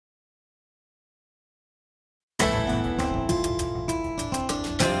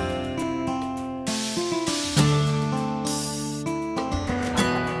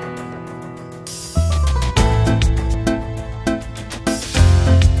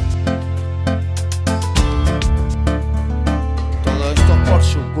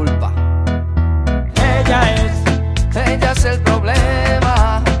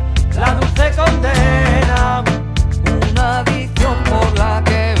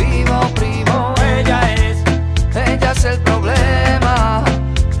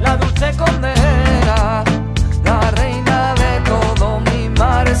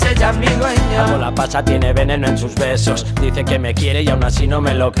pasa? Tiene veneno en sus besos. Dice que me quiere y aún así no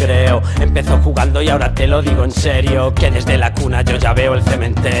me lo creo. Empezó jugando y ahora te lo digo en serio, que desde la cuna yo ya veo el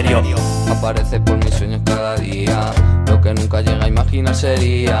cementerio. Aparece por mis sueños cada día, lo que nunca llega a imaginar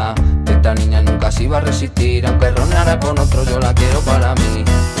sería que esta niña nunca se iba a resistir. Aunque ronara con otro, yo la quiero para mí.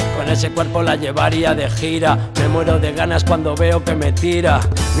 Con ese cuerpo la llevaría de gira. Me muero de ganas cuando veo que me tira.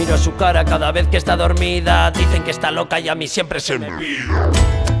 Miro su cara cada vez que está dormida. Dicen que está loca y a mí siempre se me olvida.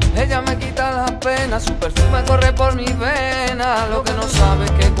 Ella me quita las penas, su perfume corre por mis venas. Lo que no sabe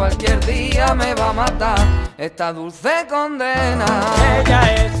es que cualquier día me va a matar esta dulce condena.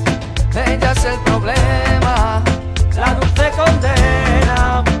 Ella es el problema, la dulce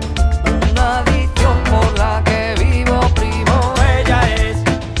condena. una adicción por la que vivo, primo.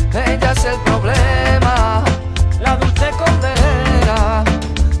 Ella es el problema, la dulce condena.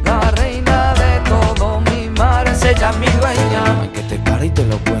 la reina de todos mis mares, ella es mi dueña. Ay, que te pare y te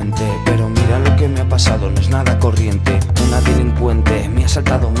lo cuente, pero mira lo que me ha pasado, no es nada corriente. Una delincuente me ha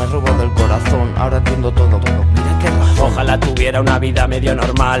asaltado, me robó del corazón, ahora entiendo todo, mira qué razón. Ojalá tuviera una vida medio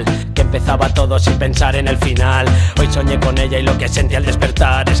normal, que empezaba todo sin pensar en el final. Hoy soñé con ella y lo que sentí al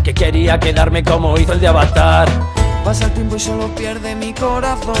despertar es que quería quedarme como hizo el de Avatar. Pasa el tiempo y solo pierde mi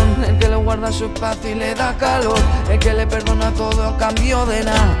corazón, el que le guarda su espacio y le da calor, el que le perdona todo a cambio de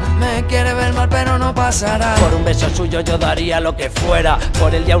nada. Me quiere ver mal pero no pasará. Por un beso suyo yo daría lo que fuera.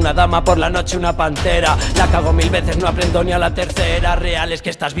 Por el día una dama, por la noche una pantera. La cago 1000 veces, no aprendo ni a la tercera. Real es que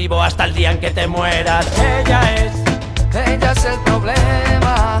estás vivo hasta el día en que te mueras. Ella es el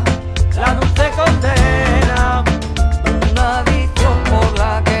problema, la dulce condena. una adicción por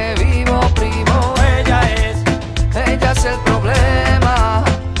la que vivo, primo. Ella es el problema,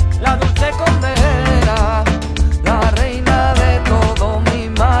 La dulce condena, la reina de todos mis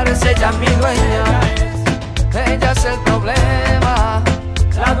mares, ella es mi dueña. Ella es el problema,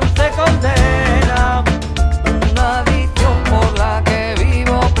 la dulce condena. una adicción por la que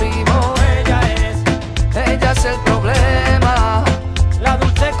vivo, primo. Ella es el problema, la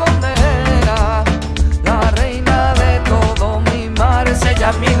dulce condena, la reina de todos mis mares, ella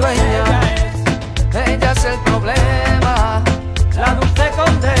es mi dueña. Ella es el problema, la dulce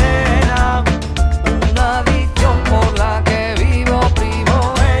condena. una adicción por la que vivo,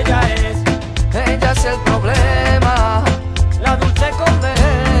 primo. Ella es el problema, la dulce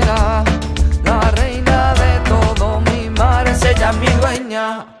condena, la reina de todos mis mares, ella es mi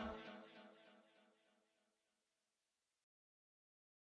dueña.